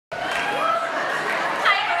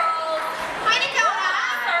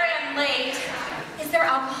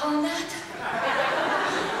on that?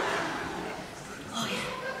 Oh, yeah.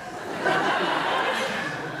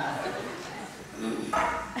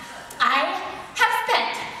 I have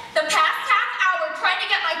spent the past half hour trying to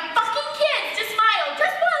get my fucking kids to smile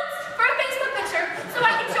just once for a Facebook picture so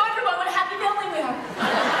I can show everyone what a happy family we are.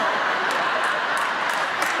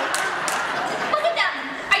 Look at them.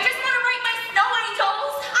 I just want to write my snow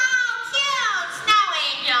angels. Oh, cute. Snow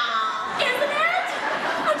angel. Isn't it?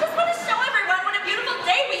 I just want to show everyone what a beautiful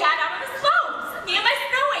day we had out on the slopes. Me and my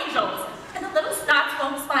snow angels. And the little snots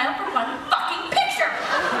won't smile for one fucking picture.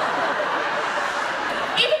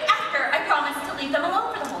 Even after I promised to leave them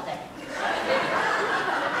alone for the whole day. I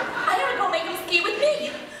had to go make them ski with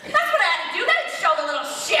me. That's what I had to do. They didn't show the little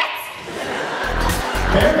shits.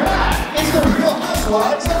 They're back. It's the Real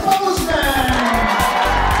Housewives of Bozeman.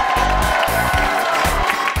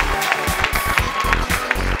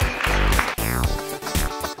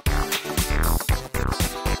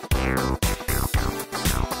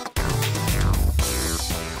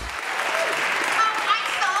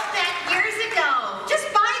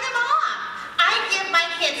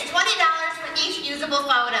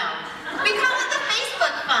 Photo. We call it the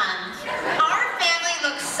Facebook Fund. Our family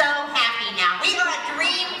looks so happy now. We are a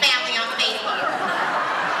dream family on Facebook.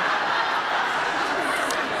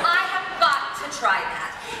 I have got to try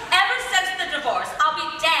that. Ever since the divorce, I'll be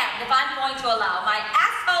damned if I'm going to allow my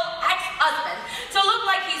asshole ex-husband to look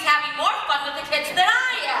like he's having more fun with the kids than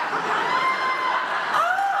I am.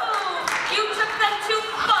 Oh, you took them to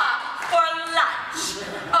Pho for lunch.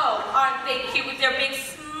 Oh, aren't they cute with their big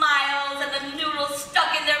smiles and the noodles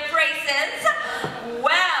stuck in their braces?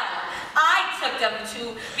 Well, I took them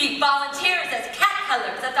to be volunteers as cat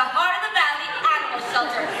cuddlers at the Heart of the Valley Animal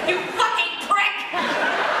Shelter. You fucking prick!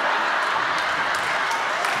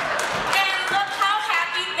 And look how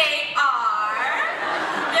happy they are.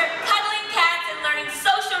 They're cuddling cats and learning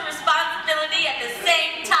social responsibility at the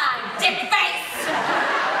same time. Dick face!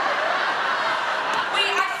 We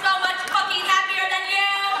are so much fucking happier than you!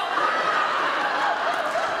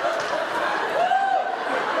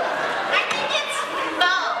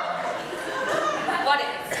 What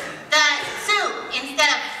is? The soup instead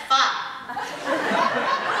of pho.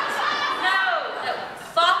 No,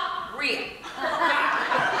 fuck real.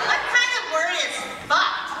 What kind of word is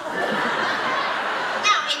fucked?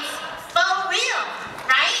 No, it's faux real,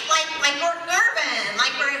 right? Like we're urban,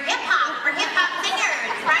 like we're hip-hop, we're hip-hop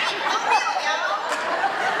singers, right? Faux real, yo.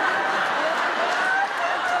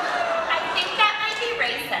 I think that might be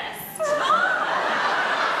racist.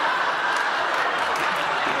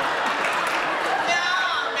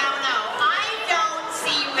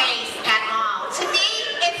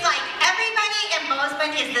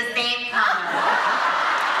 Bozeman is the same color.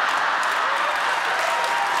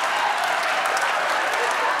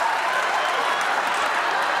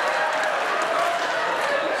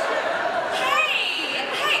 Hey,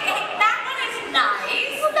 that one is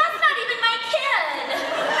nice. Well, that's not even my kid.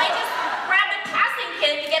 I just grabbed a passing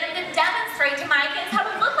kid to get him to demonstrate to my kids how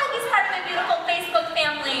to look like he's part of a beautiful Facebook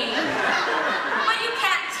family. But you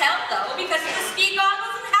can't tell, though, because of the ski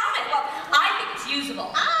goggles and helmet. Well, I think it's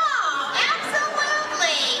usable. Oh,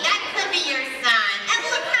 absolutely. That could be your son. And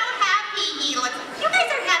look how happy he looks. You guys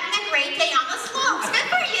are having a great day on the slopes. Good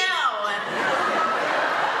for you.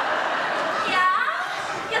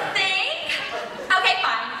 Yeah? You think? Okay,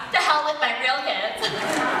 fine. To hell with my real kids.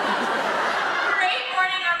 Great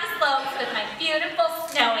morning on the slopes with my beautiful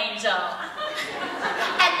snow angel.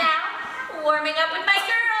 And now, warming up with my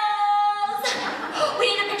girls. We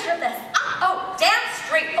need a picture of this. Oh, damn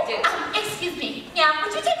straight you do. Excuse me. Yeah,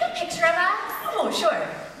 would you take a picture of us? Oh, sure.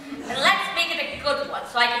 And let's make it a good one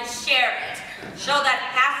so I can share it. Show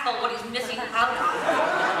that asshole what he's missing out on.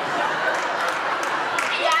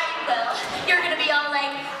 Yeah, you will. You're gonna be all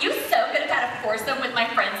like, you so could have had a foursome with my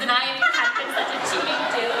friends and I if you hadn't been such a cheating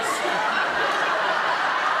douche.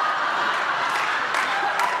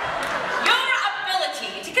 Your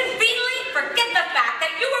ability to conveniently forget the fact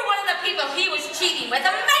that you were one of the people he was cheating with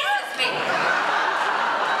amazes me.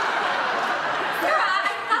 Sarah,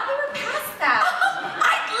 I thought we were past that.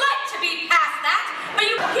 I'd like to be past that, but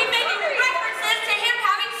you keep making references to him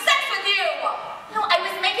having sex with you. No, I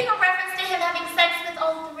was making a reference to him having sex with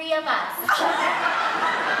all three of us. How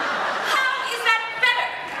is that better?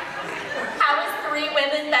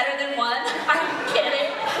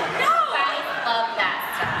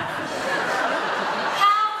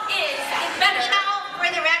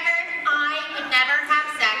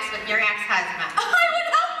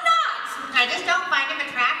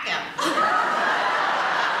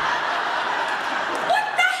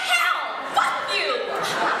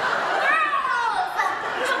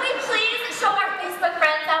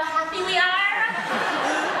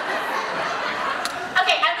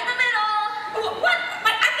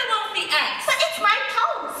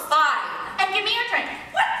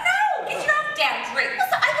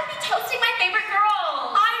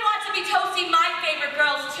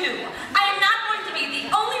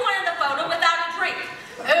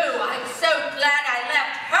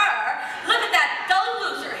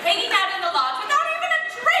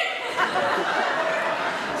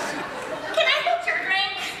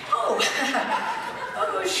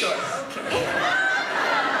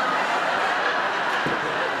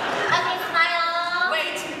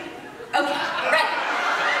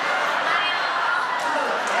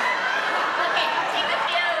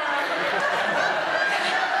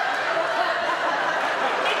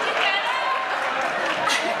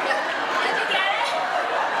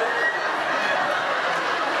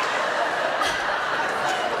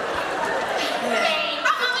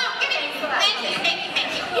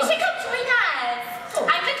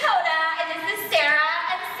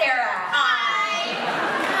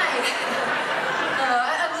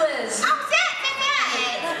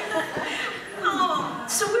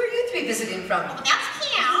 visiting from? That's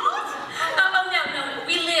cute. Oh, no.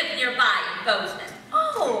 We live nearby in Bozeman.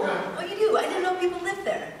 Oh, you do? I didn't know people lived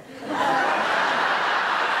there.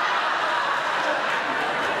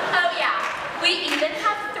 Oh yeah, we even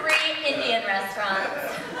have 3 Indian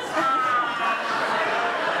restaurants.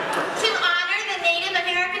 To honor the Native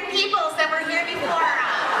American peoples that were here before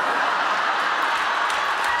us.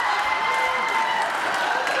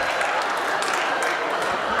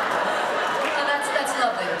 Oh, that's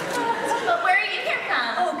lovely. But where are you here from?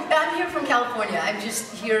 Oh, I'm here from California. I'm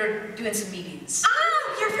just here doing some meetings.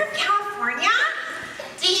 Oh, you're from California?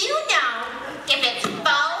 Do you know if it's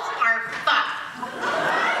faux or fuck?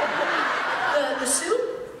 The soup?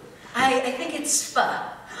 I think it's pho.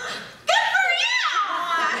 Good for you!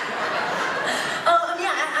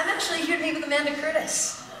 Yeah, I'm actually here to meet with Amanda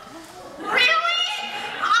Curtis. Really?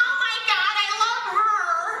 Oh my God, I love her.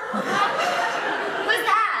 Who's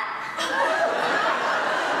that?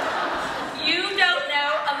 You don't know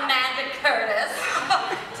Amanda Curtis.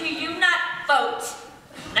 Do you not vote?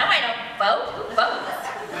 No, I don't vote. Who votes?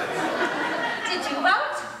 Did you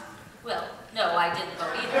vote? Well, no, I didn't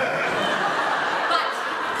vote either. But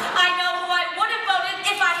I know who I would have voted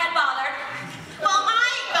if I had bothered. Well, I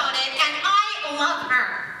voted and I love her.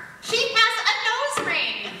 She has a nose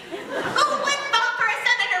ring. Who would vote for a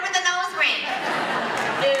senator with a nose ring?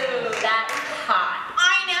 Ooh, that's hot.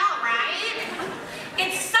 I know, right?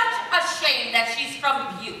 It's such a shame that she's from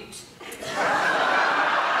Butte.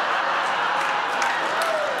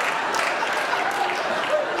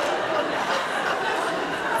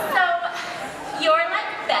 So, you're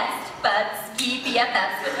like best buds, ski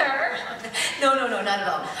BFFs with her? No, not at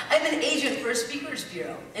all. I'm an agent for a speakers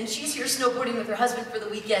bureau, and she's here snowboarding with her husband for the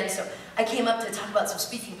weekend, so I came up to talk about some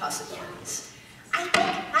speaking possibilities. I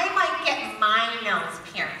think I might get my nose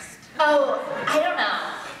pierced. Oh, I don't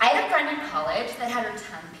know. I had a friend in college that had her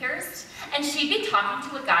tongue pierced, and she'd be talking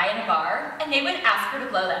to a guy in a bar, and they would ask her to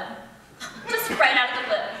blow them. Just right out of the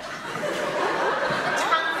blue. The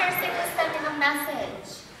tongue piercing was sending a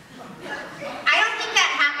message. I don't think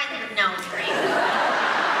that happens with nose rings.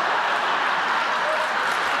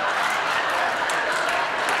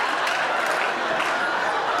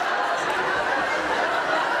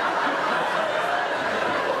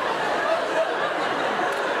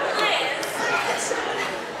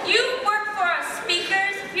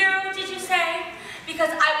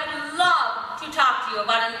 Because I would love to talk to you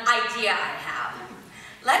about an idea I have.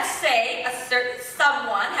 Let's say a certain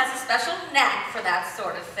someone has a special knack for that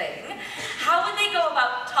sort of thing. How would they go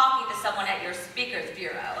about talking to someone at your speakers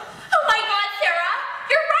bureau? Oh my God, Sarah!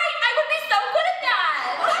 You're right! I would be so good at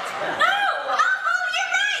that! What? No! Oh,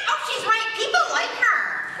 you're right! Oh, she's right. People like her.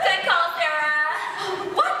 Good call, Sarah.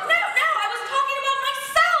 What? No, I was talking about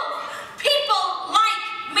myself! People like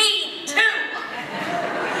me, too!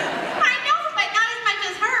 I know, but not as much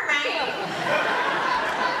as her, right?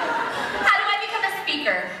 How do I become a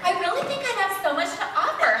speaker? I really think I'd have so much to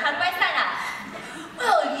offer. How do I sign up?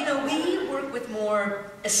 Well, we work with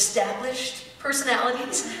more established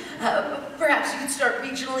personalities. Perhaps you could start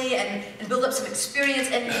regionally and build up some experience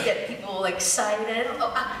and get people excited.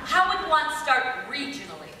 How would one start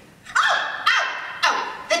regionally? Oh,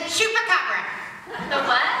 the chupacabra. The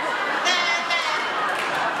what?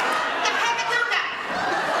 The pepatuca.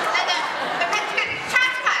 The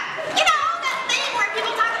pepatuca. You know, that thing where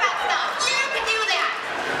people talk about stuff. You could do that.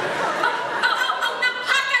 The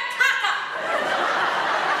paka-taka!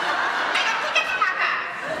 I don't think it's caca.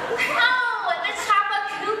 Oh, the Chapa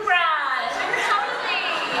Cupra. Totally.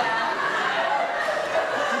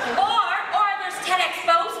 Or there's TEDx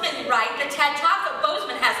Bozeman, right? The TED Talk.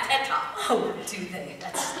 Bozeman has TED Talk. Oh, do they?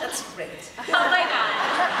 That's great. Oh my God.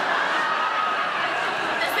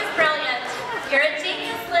 This is brilliant. You're a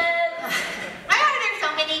genius, Liz. I heard there's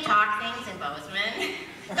so many talk things in Bozeman.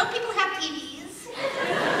 Don't people have TVs?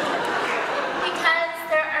 Because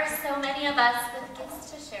there are so many of us with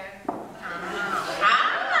gifts to share. Right?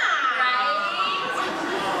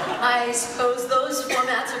 I suppose those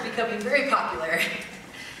formats are becoming very popular.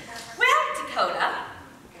 Well, Dakota,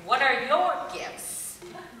 what are your gifts?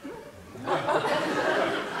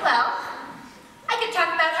 Well, I could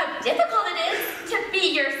talk about how difficult it is to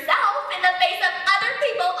be yourself in the face of other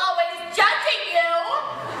people always judging you.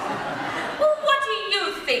 Well, what do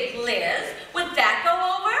you think, Liz? Would that go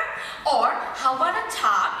over? Or how about a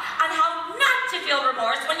talk on how not to feel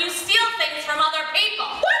remorse when you steal things from other people?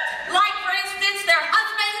 What? Like, for instance, their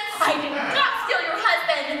husbands? I did not steal your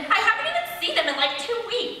husband. I haven't even seen him in like 2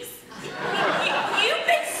 weeks.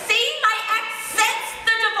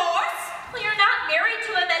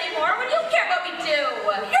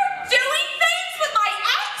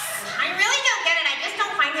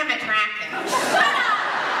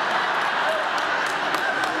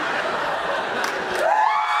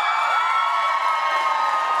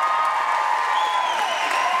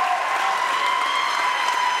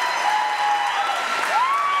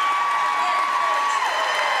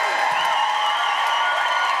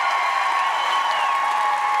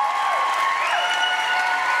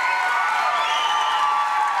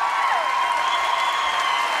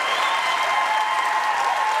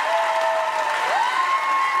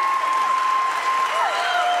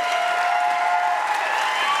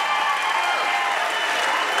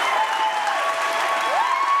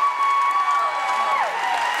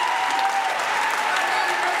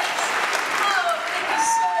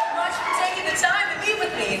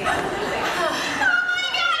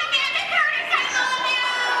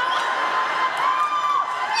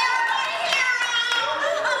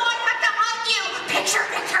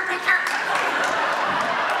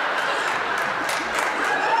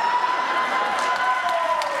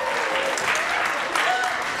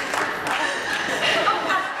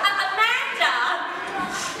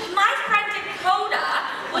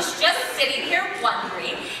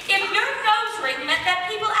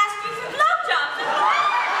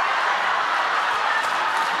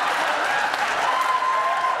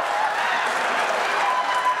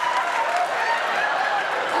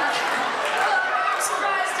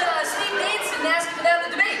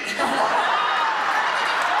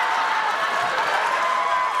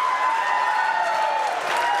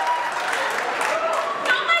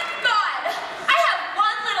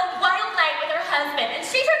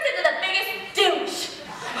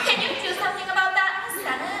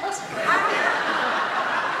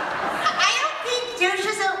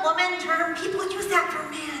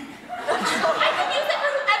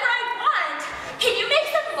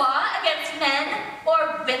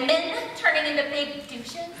 women turning into big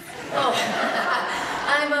douches? Oh,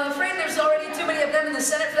 I'm afraid there's already too many of them in the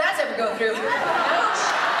Senate for that to ever go through.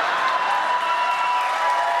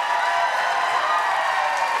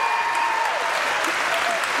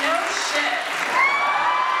 No shit.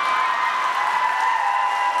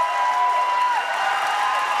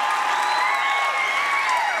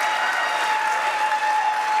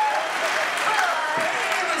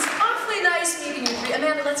 It was awfully nice meeting you three.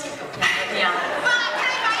 Amanda, let's get going. Yeah. Mom, can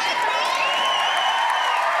I buy a drink?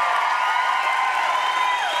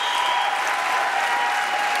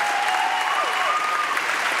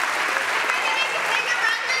 Maybe we can take a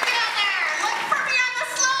run together. Look for me on the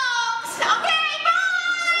slopes. Okay,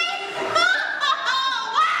 bye.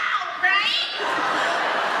 Wow, right?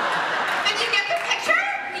 Did you get the picture?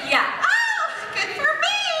 Yeah. Oh, good for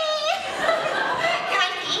me. Can I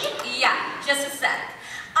see? Yeah, just a sec.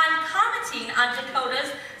 I'm commenting on Dakota's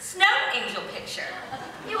snow angel picture.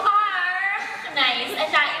 You are. Nice. I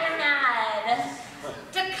thought you were mad.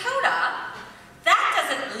 Dakota, that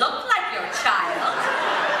doesn't look like your child.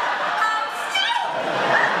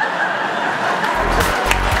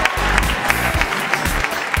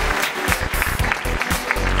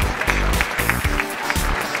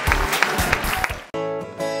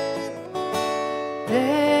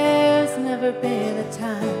 There's never been a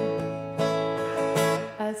time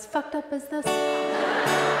as fucked up as this.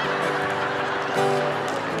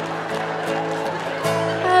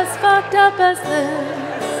 As fucked up as this.